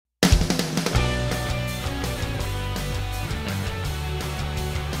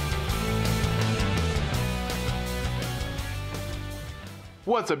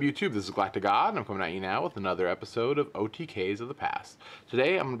What's up YouTube, this is GalacticGod, and I'm coming at you now with another episode of OTKs of the past.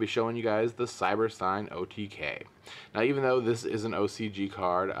 Today I'm going to be showing you guys the Cyber-Stein OTK. Now even though this is an OCG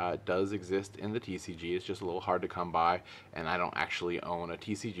card, it does exist in the TCG, it's just a little hard to come by, and I don't actually own a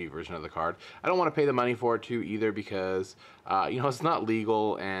TCG version of the card. I don't want to pay the money for it too either because, it's not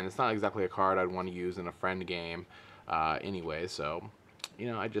legal, and it's not exactly a card I'd want to use in a friend game anyway, so,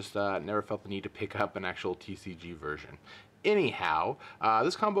 I just never felt the need to pick up an actual TCG version. Anyhow,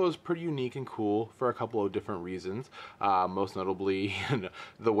 this combo is pretty unique and cool for a couple of different reasons. Most notably,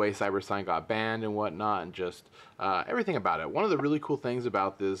 the way Cyber-Stein got banned and whatnot, and just everything about it. One of the really cool things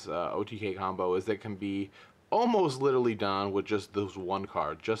about this OTK combo is that it can be almost literally done with just those one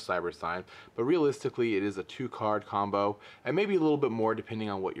card, just Cyber-Stein, but realistically it is a 2-card combo, and maybe a little bit more depending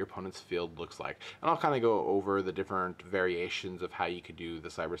on what your opponent's field looks like. And I'll kind of go over the different variations of how you could do the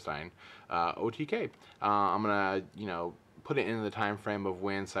Cyber-Stein OTK. I'm gonna, put it in the time frame of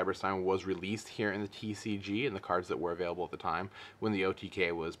when Cyber-Stein was released here in the TCG and the cards that were available at the time when the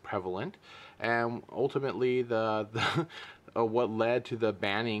OTK was prevalent, and ultimately the what led to the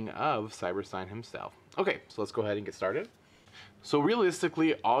banning of Cyber-Stein himself. Okay, so let's go ahead and get started. So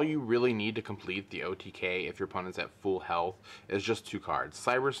realistically, all you really need to complete the OTK if your opponent's at full health is just 2 cards,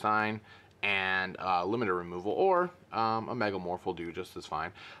 Cyber-Stein and limited removal, or a Megamorph will do just as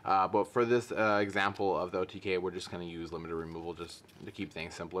fine. But for this example of the OTK, we're just going to use limited removal just to keep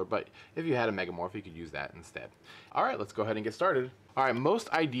things simpler. But if you had a Megamorph, you could use that instead. Alright, let's go ahead and get started. Alright, most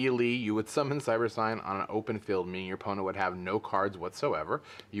ideally, you would summon Cyber-Stein on an open field, meaning your opponent would have no cards whatsoever.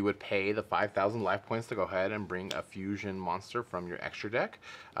 You would pay the 5,000 life points to go ahead and bring a fusion monster from your extra deck,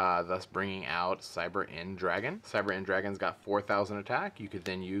 thus bringing out Cyber-End Dragon. Cyber-End Dragon's got 4,000 attack. You could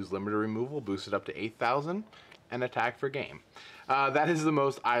then use limited removal, boost it up to 8,000, and attack for game. That is the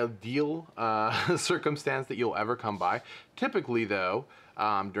most ideal circumstance that you'll ever come by. Typically though,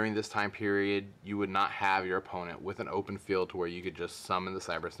 during this time period, you would not have your opponent with an open field to where you could just summon the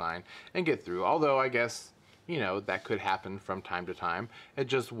Cyber-Stein and get through. Although I guess, that could happen from time to time. It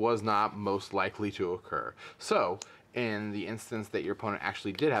just was not most likely to occur. So, in the instance that your opponent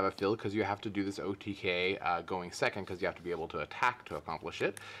actually did have a field, because you have to do this OTK going second because you have to be able to attack to accomplish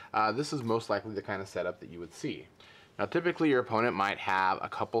it, this is most likely the kind of setup that you would see. Now typically your opponent might have a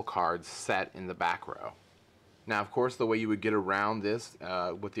couple cards set in the back row. Now of course the way you would get around this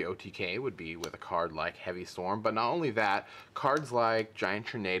with the OTK would be with a card like Heavy Storm, but not only that, cards like Giant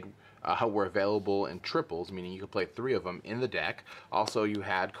Trunade were available in triples, meaning you could play 3 of them in the deck. Also, you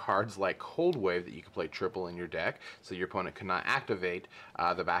had cards like Cold Wave that you could play triple in your deck, so your opponent could not activate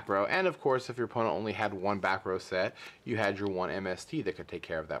the back row. And of course, if your opponent only had 1 back row set, you had your 1 MST that could take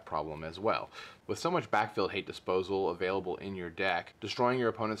care of that problem as well. With so much backfield hate disposal available in your deck, destroying your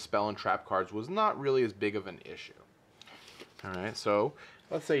opponent's spell and trap cards was not really as big of an issue. Alright, so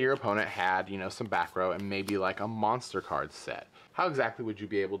let's say your opponent had, some back row and maybe like a monster card set. How exactly would you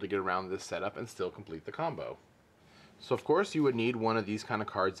be able to get around this setup and still complete the combo? So of course you would need one of these kind of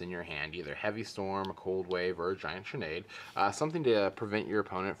cards in your hand, either Heavy Storm, a Cold Wave, or a Giant Trunade, something to prevent your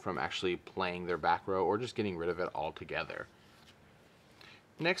opponent from actually playing their back row or just getting rid of it altogether.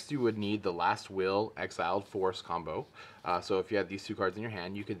 Next, you would need the Last Will Exiled Force combo. So if you had these 2 cards in your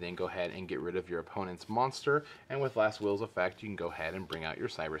hand, you could then go ahead and get rid of your opponent's monster, and with Last Will's effect, you can go ahead and bring out your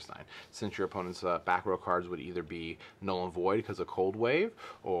Cyber-Stein. Since your opponent's back row cards would either be null and void because of Cold Wave,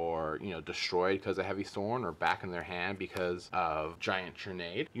 or destroyed because of Heavy Storm, or back in their hand because of Giant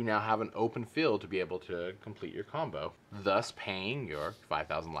Trunade, you now have an open field to be able to complete your combo, thus paying your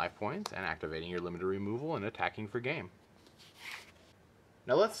 5,000 life points and activating your limited removal and attacking for game.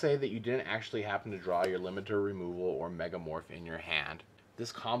 Now let's say that you didn't actually happen to draw your limiter removal or Megamorph in your hand.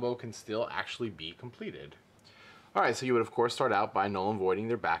 This combo can still actually be completed. Alright, so you would of course start out by null and voiding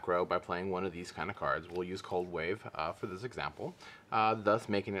their back row by playing one of these kind of cards. We'll use Cold Wave for this example, thus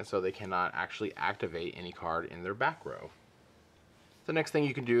making it so they cannot actually activate any card in their back row. The next thing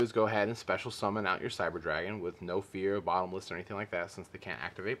you can do is go ahead and special summon out your Cyber Dragon with no fear, bottomless, or anything like that, since they can't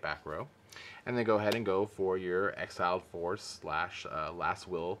activate back row. And then go ahead and go for your Exiled Force / Last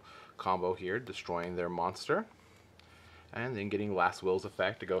Will combo here, destroying their monster. And then getting Last Will's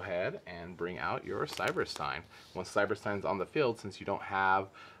effect to go ahead and bring out your Cyber-Stein. Once Cyber-Stein's on the field, since you don't have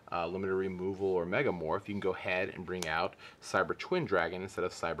limited removal or Megamorph, you can go ahead and bring out Cyber Twin Dragon instead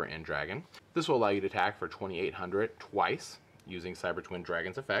of Cyber-End Dragon. This will allow you to attack for 2,800 twice, using Cyber Twin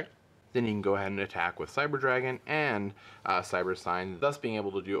Dragon's effect. Then you can go ahead and attack with Cyber Dragon and Cyber-Stein, thus being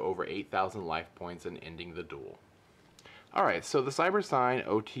able to do over 8,000 life points and ending the duel. Alright, so the Cyber-Stein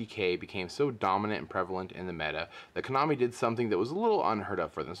OTK became so dominant and prevalent in the meta that Konami did something that was a little unheard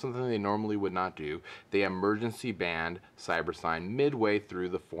of for them, something they normally would not do. They emergency banned Cyber-Stein midway through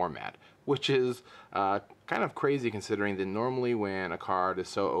the format, which is kind of crazy considering that normally when a card is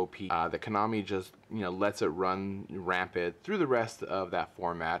so OP that Konami just lets it run rampant through the rest of that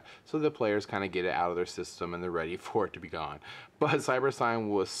format so the players kind of get it out of their system and they're ready for it to be gone. But Cyber-Stein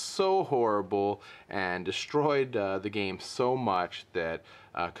was so horrible and destroyed the game so much that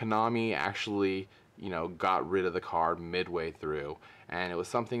Konami actually got rid of the card midway through, and it was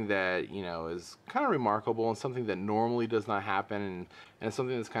something that is kind of remarkable and something that normally does not happen, and it's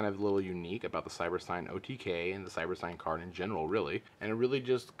something that's kind of a little unique about the Cyber-Stein OTK and the Cyber-Stein card in general, really, and it really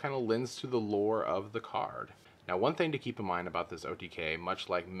just kind of lends to the lore of the card. Now, one thing to keep in mind about this OTK, much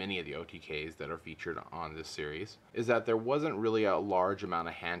like many of the OTKs that are featured on this series, is that there wasn't really a large amount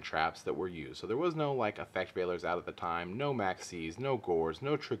of hand traps that were used. So there was no like effect veilers out at the time, no Maxis, no Gores,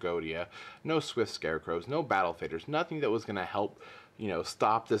 no Tragodia, no Swift Scarecrows, no Battle Faders, nothing that was going to help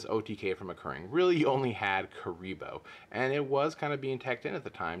stop this OTK from occurring. Really, you only had Karibo, and it was kind of being teched in at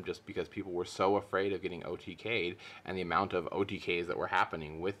the time just because people were so afraid of getting OTK'd and the amount of OTKs that were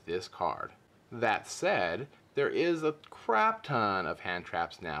happening with this card. That said, there is a crap ton of hand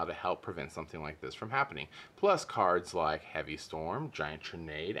traps now to help prevent something like this from happening. Plus, cards like Heavy Storm, Giant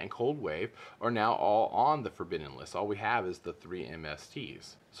Trunade, and Cold Wave are now all on the forbidden list. All we have is the 3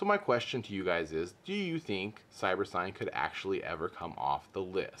 MSTs. So my question to you guys is, do you think Cyber-Stein could actually ever come off the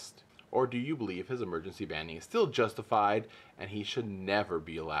list? Or do you believe his emergency banning is still justified and he should never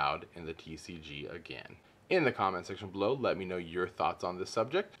be allowed in the TCG again? In the comment section below, let me know your thoughts on this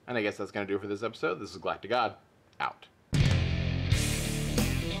subject. And I guess that's going to do it for this episode. This is GalacticGod, out.